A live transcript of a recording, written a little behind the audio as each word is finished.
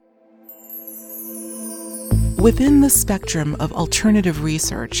Within the spectrum of alternative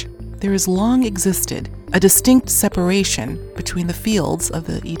research, there has long existed a distinct separation between the fields of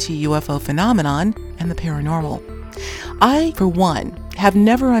the ET UFO phenomenon and the paranormal. I, for one, have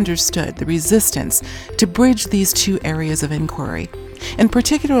never understood the resistance to bridge these two areas of inquiry, and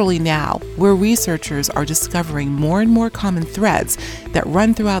particularly now, where researchers are discovering more and more common threads that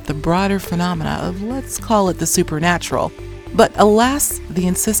run throughout the broader phenomena of, let's call it, the supernatural. But alas, the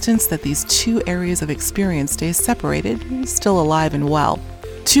insistence that these two areas of experience stay separated is still alive and well.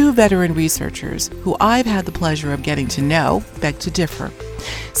 Two veteran researchers, who I've had the pleasure of getting to know, beg to differ.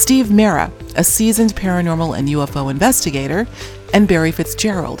 Steve Mera, a seasoned paranormal and UFO investigator, and Barry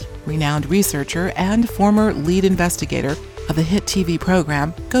Fitzgerald, renowned researcher and former lead investigator of the hit TV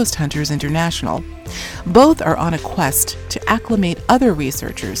program Ghost Hunters International. Both are on a quest to acclimate other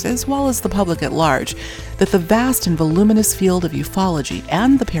researchers, as well as the public at large, that the vast and voluminous field of ufology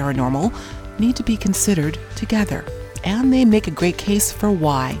and the paranormal need to be considered together, and they make a great case for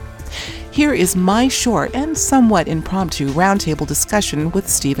why. Here is my short and somewhat impromptu roundtable discussion with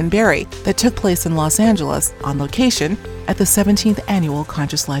Steve and Barry that took place in Los Angeles on location at the 17th Annual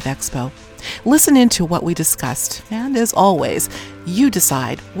Conscious Life Expo. Listen in to what we discussed, and as always, you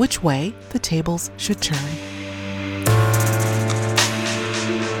decide which way the tables should turn.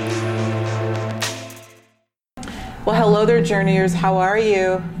 Well, hello there, journeyers. How are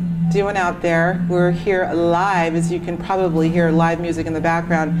you doing out there? We're here live, as you can probably hear live music in the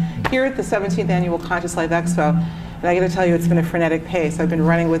background, here at the 17th Annual Conscious Life Expo. And I got to tell you, it's been a frenetic pace. I've been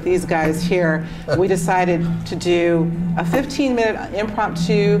running with these guys here. We decided to do a 15-minute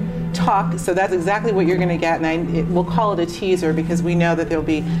impromptu talk, so that's exactly what you're going to get. And we'll call it a teaser because we know that there'll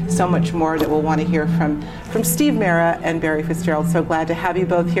be so much more that we'll want to hear from Steve Mera and Barry Fitzgerald. So glad to have you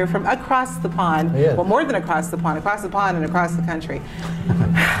both here from across the pond. Yeah. Well, more than across the pond and across the country.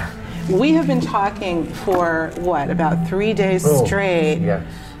 We have been talking for, about 3 days straight. Yeah.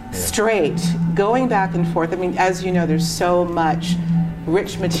 Straight, going back and forth. I mean, as you know, there's so much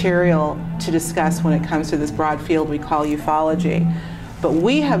rich material to discuss when it comes to this broad field we call ufology. But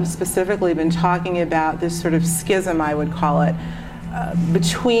we have specifically been talking about this sort of schism, I would call it,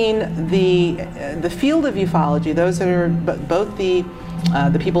 between the field of ufology, those that are both the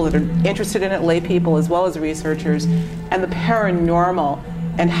people that are interested in it, lay people as well as researchers, and the paranormal,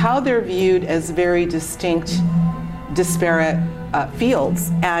 and how they're viewed as very distinct, disparate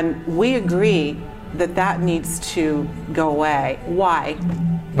fields, and we agree that needs to go away. Why?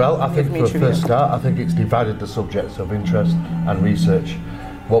 Well, I think for a first start, I think it's divided the subjects of interest and research.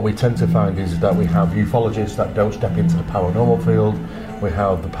 What we tend to find is that we have ufologists that don't step into the paranormal field, we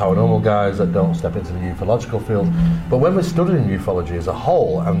have the paranormal guys that don't step into the ufological field, but when we're studying ufology as a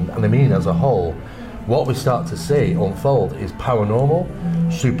whole, and I mean as a whole, what we start to see unfold is paranormal,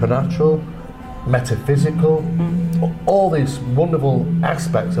 supernatural, metaphysical, all these wonderful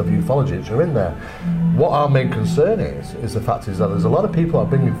aspects of ufology which are in there. What our main concern is the fact is that there's a lot of people that are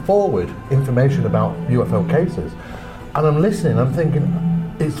bringing forward information about UFO cases, and I'm listening, I'm thinking,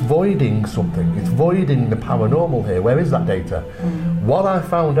 it's voiding something, it's voiding the paranormal here. Where is that data? What I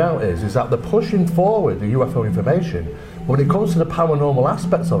found out is that they're pushing forward the UFO information. When it comes to the paranormal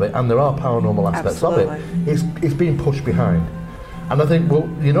aspects of it, and there are paranormal aspects of it, it's being pushed behind. And I think, well,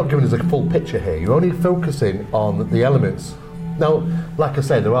 you're not giving us a full picture here. You're only focusing on the elements. Now, like I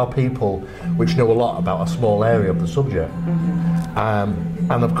said, there are people which know a lot about a small area of the subject. And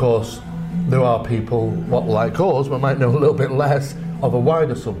of course, there are people, like us, but might know a little bit less of a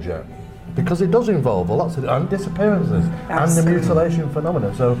wider subject. Because it does involve lots of disappearances and the mutilation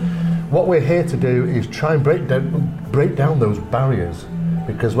phenomena. So what we're here to do is try and break down those barriers,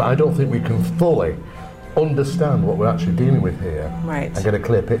 because I don't think we can fully understand what we're actually dealing with here and get a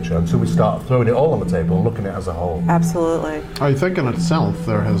clear picture until we start throwing it all on the table and looking at it as a whole. Absolutely. I think in itself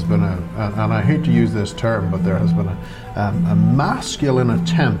there has been and I hate to use this term, but there has been a masculine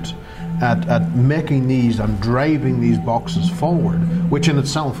attempt at making these and driving these boxes forward, which in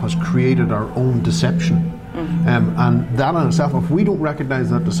itself has created our own deception. And that in itself, if we don't recognize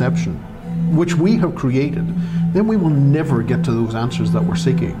that deception, which we have created, then we will never get to those answers that we're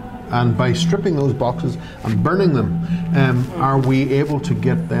seeking. And by stripping those boxes and burning them, are we able to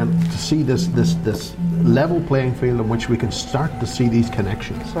get then to see this level playing field in which we can start to see these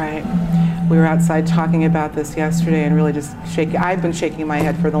connections? Right. We were outside talking about this yesterday and really just I've been shaking my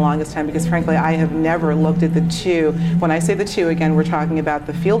head for the longest time because frankly I have never looked at the two. When I say the two, again, we're talking about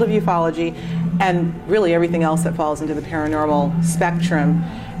the field of ufology and really everything else that falls into the paranormal spectrum.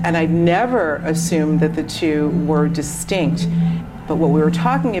 And I never assumed that the two were distinct. But what we were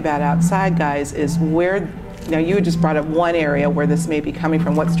talking about outside, guys, is where Now, you had just brought up one area where this may be coming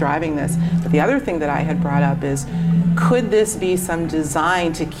from, what's driving this. But the other thing that I had brought up is, could this be some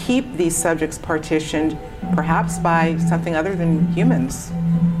design to keep these subjects partitioned, perhaps by something other than humans?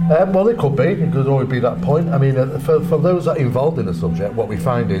 Well, it could be. It could always be that point. I mean, for those that are involved in the subject, what we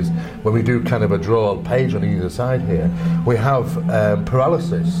find is when we do kind of a draw page on either side here, we have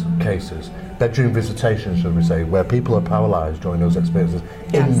paralysis cases, bedroom visitations, should we say, where people are paralysed during those experiences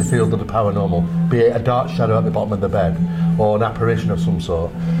in the field of the paranormal, be it a dark shadow at the bottom of the bed or an apparition of some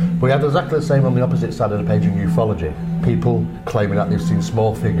sort. We had exactly the same on the opposite side of the page in ufology. People claiming that they've seen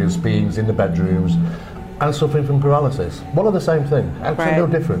small figures, beings in the bedrooms, and suffering from paralysis. One of the same thing, actually no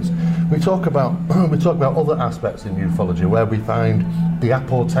difference. We talk about other aspects in ufology where we find the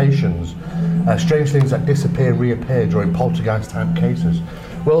apportations, strange things that disappear and reappear during poltergeist type cases.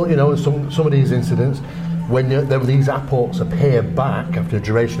 Well, you know, some of these incidents, when these apports appear back after a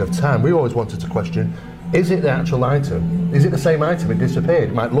duration of time, we always wanted to question, is it the actual item? Is it the same item? It disappeared.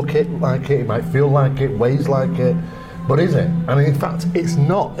 It might look like it might feel like it, weighs like it. But is it? And in fact, it's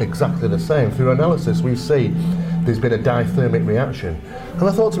not exactly the same. Through analysis, we see there's been a dithermic reaction. And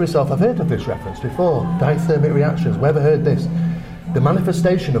I thought to myself, I've heard of this reference before, dithermic reactions. Where have I heard this? The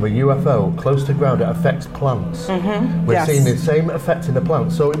manifestation of a UFO close to ground, it affects plants. We're seeing the same effect in the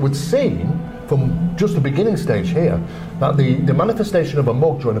plants. So it would seem, from just the beginning stage here, that the manifestation of a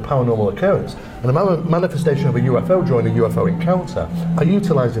mug during a paranormal occurrence and the manifestation of a UFO during a UFO encounter are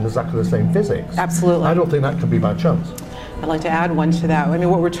utilising exactly the same physics. Absolutely. I don't think that can be by chance. I'd like to add one to that. I mean,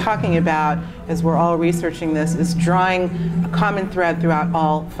 what we're talking about as we're all researching this is drawing a common thread throughout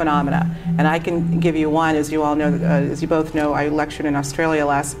all phenomena. And I can give you one, as you all know, as you both know, I lectured in Australia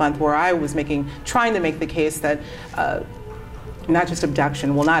last month where I was trying to make the case that not just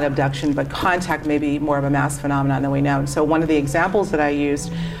abduction, well, not abduction, but contact may be more of a mass phenomenon than we know. And so one of the examples that I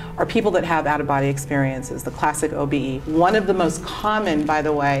used are people that have out-of-body experiences, the classic OBE. One of the most common, by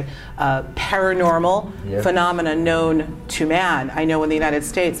the way, paranormal phenomena known to man. I know in the United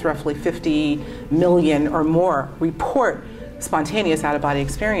States, roughly 50 million or more report spontaneous out-of-body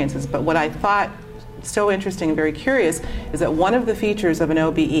experiences. But what I thought so interesting and very curious is that one of the features of an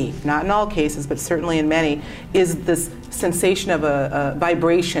OBE, not in all cases, but certainly in many, is this sensation of a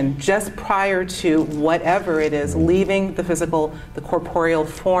vibration just prior to whatever it is leaving the corporeal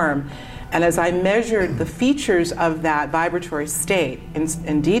form. And as I measured the features of that vibratory state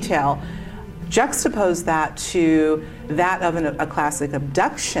in detail, juxtapose that to that of a classic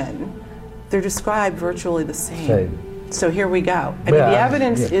abduction, they're described virtually the same. So here we go. I mean, the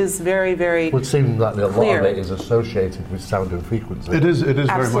evidence is very, very clear. It would seem that a lot of it is associated with sound and frequency. It is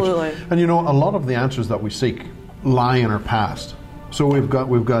Absolutely. Very much. And you know, a lot of the answers that we seek lie in our past. So we've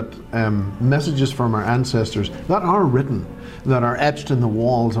got messages from our ancestors that are written, that are etched in the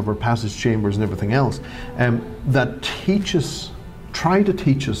walls of our passage chambers and everything else, that try to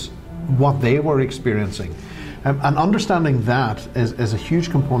teach us what they were experiencing. And understanding that is a huge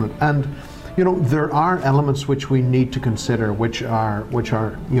component. And you know, there are elements which we need to consider, which are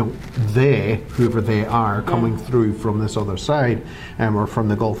you know, whoever they are, coming through from this other side, or from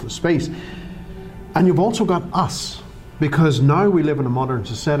the Gulf of space. And you've also got us, because now we live in a modern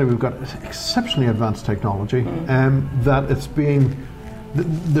society. We've got exceptionally advanced technology, that it's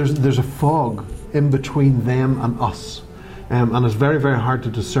there's a fog in between them and us. And it's very, very hard to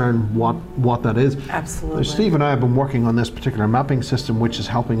discern what that is. Absolutely. Steve and I have been working on this particular mapping system, which is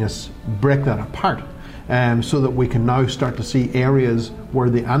helping us break that apart, so that we can now start to see areas where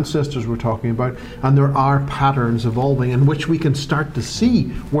the ancestors were talking about, and there are patterns evolving in which we can start to see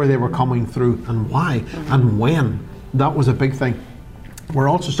where they were coming through and why and when. That was a big thing. We're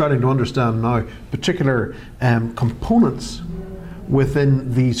also starting to understand now particular components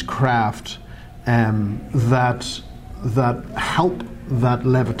within these craft that help that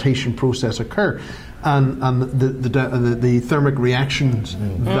levitation process occur, and the thermic reactions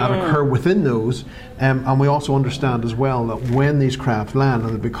that occur within those, and we also understand as well that when these craft land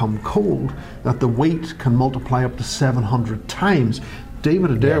and they become cold, that the weight can multiply up to 700 times.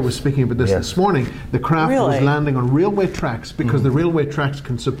 David Adair was speaking about this morning. The craft was landing on railway tracks because the railway tracks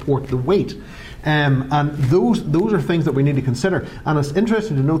can support the weight. And those are things that we need to consider. And it's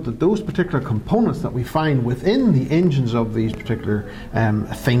interesting to note that those particular components that we find within the engines of these particular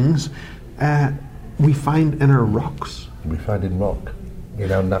things, we find in our rocks. We find in rock,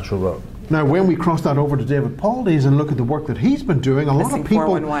 in our natural rock. Now, when we cross that over to David Pauldys and look at the work that he's been doing, a lot of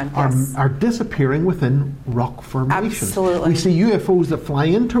people are disappearing within rock formations. Absolutely. We see UFOs that fly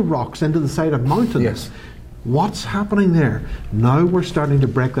into rocks, into the side of mountains. Yes. What's happening there? Now we're starting to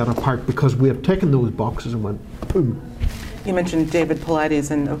break that apart because we have taken those boxes and went, boom. You mentioned David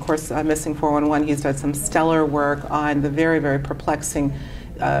Paulides, and of course, Missing 411. He's done some stellar work on the very, very perplexing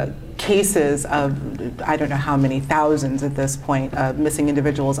cases of, I don't know how many thousands at this point, of missing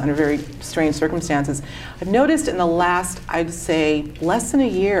individuals under very strange circumstances. I've noticed in the last, I'd say, less than a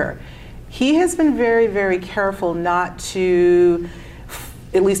year, he has been very, very careful not to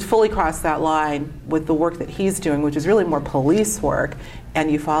at least fully cross that line with the work that he's doing, which is really more police work and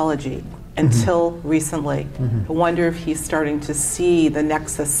ufology, until recently. I wonder if he's starting to see the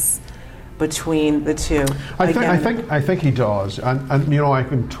nexus between the two. I think he does, and you know, I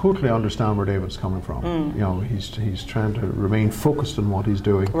can totally understand where David's coming from. You know, he's trying to remain focused on what he's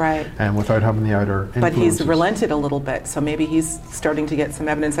doing, right, and without having the outer influences. But he's relented a little bit, so maybe he's starting to get some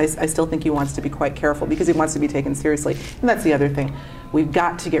evidence. I still think he wants to be quite careful because he wants to be taken seriously, and that's the other thing. We've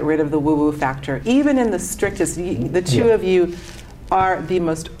got to get rid of the woo-woo factor, even in the strictest. The two of you are the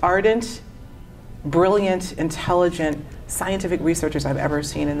most ardent, brilliant, intelligent, scientific researchers I've ever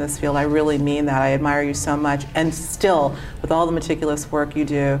seen in this field. I really mean that. I admire you so much. And still, with all the meticulous work you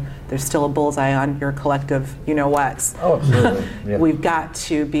do, there's still a bullseye on your collective you-know-whats. Oh, absolutely. Yeah. We've got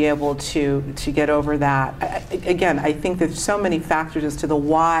to be able to get over that. Again, I think there's so many factors as to the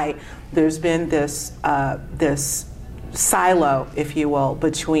why there's been this this silo, if you will,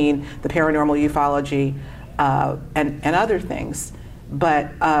 between the paranormal, ufology, and other things.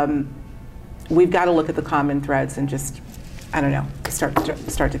 But we've got to look at the common threads and just, I don't know, start to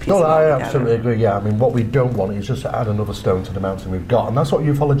piece it all together. I absolutely agree, yeah. I mean, what we don't want is just to add another stone to the mountain we've got. And that's what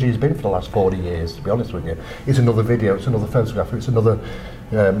ufology has been for the last 40 years, to be honest with you. It's another video, it's another photograph, it's another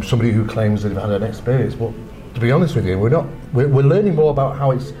somebody who claims that they've had an experience. But to be honest with you, we're learning more about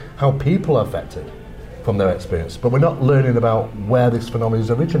how people are affected from their experience. But we're not learning about where this phenomenon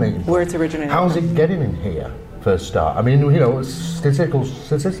is originating from. Where it's originating from. How's it getting in here, for a start? I mean, you know,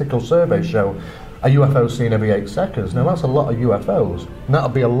 statistical surveys show a UFO seen every 8 seconds. Now that's a lot of UFOs. And that'll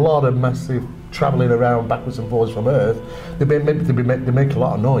be a lot of massive travelling around backwards and forwards from Earth. They make a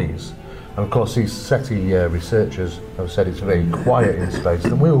lot of noise. And of course these SETI researchers have said it's very quiet in space.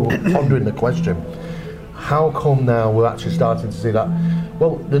 And we were pondering the question, how come now we're actually starting to see that?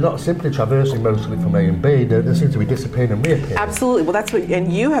 Well, they're not simply traversing mostly from A and B, they seem to be disappearing and reappearing. Absolutely. Well, that's what,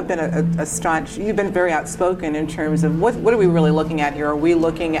 and you have been a staunch, you've been very outspoken in terms of what are we really looking at here? Are we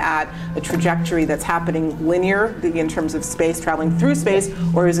looking at a trajectory that's happening linear in terms of space, traveling through space,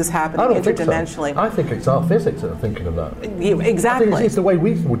 or is this happening interdimensionally? I think it's our physics that are thinking of that. Exactly. I think it's the way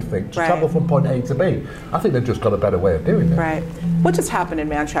we would think, to travel from point A to B. I think they've just got a better way of doing it. Right. What just happened in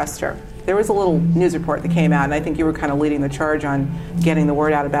Manchester? There was a little news report that came out, and I think you were kind of leading the charge on getting the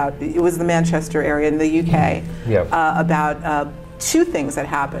word out about, it was the Manchester area in the UK, about 2 things that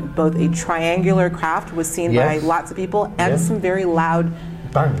happened. Both a triangular craft was seen by lots of people, and some very loud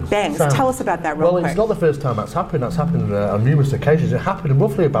bangs. Tell us about that real quick. Well, it's not the first time that's happened. That's happened on numerous occasions. It happened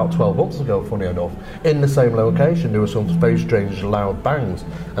roughly about 12 months ago, funny enough. In the same location, there were some very strange loud bangs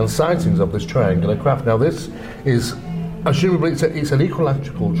and sightings of this triangular craft. Now, this is, assumably, it's an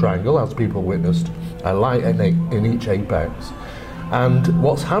equilateral triangle, as people witnessed, a light in each apex. And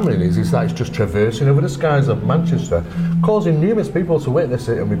what's happening is that it's just traversing over the skies of Manchester, causing numerous people to witness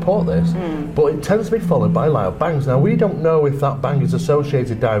it and report this. But it tends to be followed by loud bangs. Now, we don't know if that bang is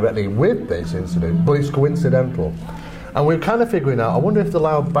associated directly with this incident, but it's coincidental. And we're kind of figuring out, I wonder if the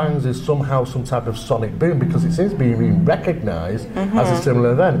loud bangs is somehow some type of sonic boom, because it seems to be being recognised as a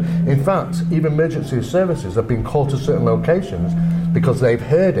similar event. In fact, even emergency services have been called to certain locations because they've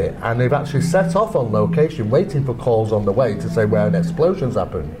heard it, and they've actually set off on location waiting for calls on the way to say where an explosion's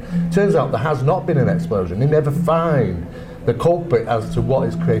happened. Turns out there has not been an explosion. They never find the culprit as to what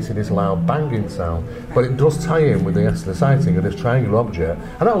is creating this loud banging sound, but it does tie in with the sighting of this triangular object,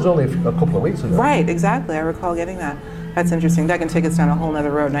 and that was only a couple of weeks ago. Right, exactly. I recall getting that. That's interesting. That can take us down a whole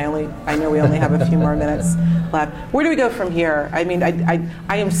other road, and I know we only have a few more minutes left. Where do we go from here? I mean,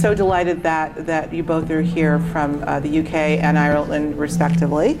 I am so delighted that you both are here from the UK and Ireland,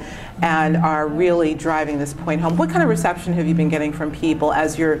 respectively, and are really driving this point home. What kind of reception have you been getting from people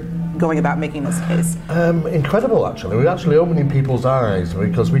as you're going about making this case? Incredible, actually. We're actually opening people's eyes,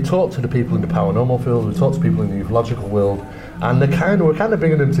 because we talk to the people in the paranormal field, we talk to people in the ufological world, and we're kind of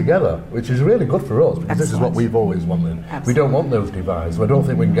bringing them together, which is really good for us, because this is what we've always wanted. Absolutely. We don't want those divides. I don't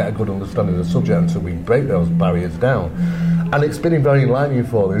think we can get a good understanding of the subject until we break those barriers down. And it's been very enlightening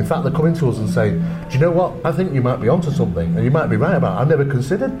for them. In fact, they're coming to us and saying, do you know what, I think you might be onto something, and you might be right about it. I never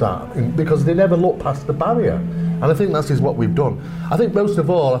considered that, because they never look past the barrier. And I think that is what we've done. I think most of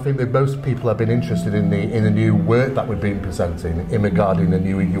all, I think that most people have been interested in the new work that we've been presenting in regarding the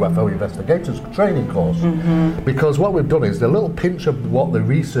new UFO investigators training course. Because what we've done is a little pinch of what the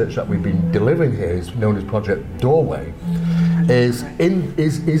research that we've been delivering here is known as Project Doorway.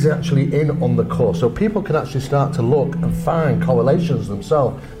 is actually in on the course. So people can actually start to look and find correlations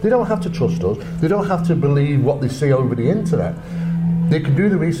themselves. They don't have to trust us. They don't have to believe what they see over the internet. They can do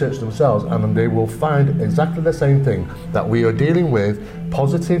the research themselves and they will find exactly the same thing, that we are dealing with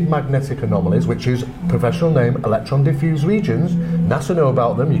positive magnetic anomalies, which is professional name, electron diffuse regions. NASA know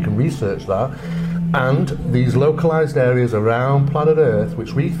about them, you can research that. And these localized areas around planet Earth,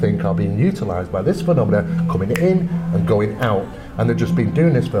 which we think are being utilized by this phenomena, coming in and going out. And they've just been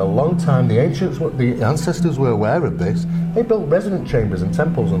doing this for a long time. The ancestors were aware of this. They built resonant chambers and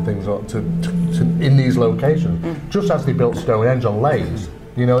temples and things in these locations, just as they built Stonehenge on lathes.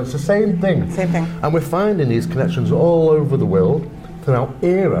 You know, it's the same thing. Same thing. And we're finding these connections all over the world throughout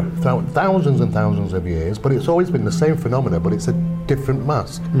thousands and thousands of years, but it's always been the same phenomena, but it's a different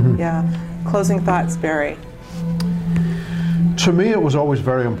mask. Yeah. Closing thoughts, Barry. To me, it was always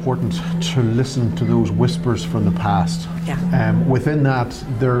very important to listen to those whispers from the past. Yeah. Within that,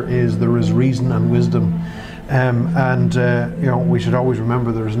 there is reason and wisdom, and you know, we should always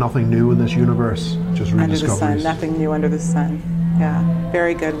remember there is nothing new in this universe. Just rediscoveries. Under the sun, nothing new under the sun. Yeah,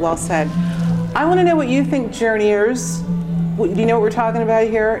 very good. Well said. I want to know what you think, journeyers. Do you know what we're talking about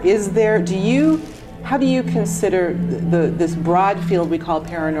here? How do you consider this broad field we call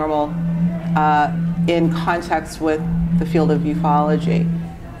paranormal in context with the field of ufology?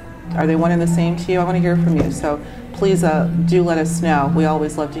 Are they one and the same to you? I want to hear from you. So please do let us know. We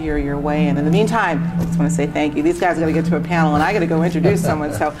always love to hear your way in. In the meantime, I just want to say thank you. These guys got to get to a panel and I got to go introduce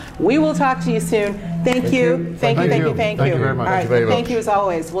someone. So we will talk to you soon. Thank you. Thank you very much. All right. Thank you as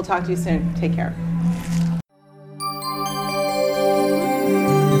always. We'll talk to you soon. Take care.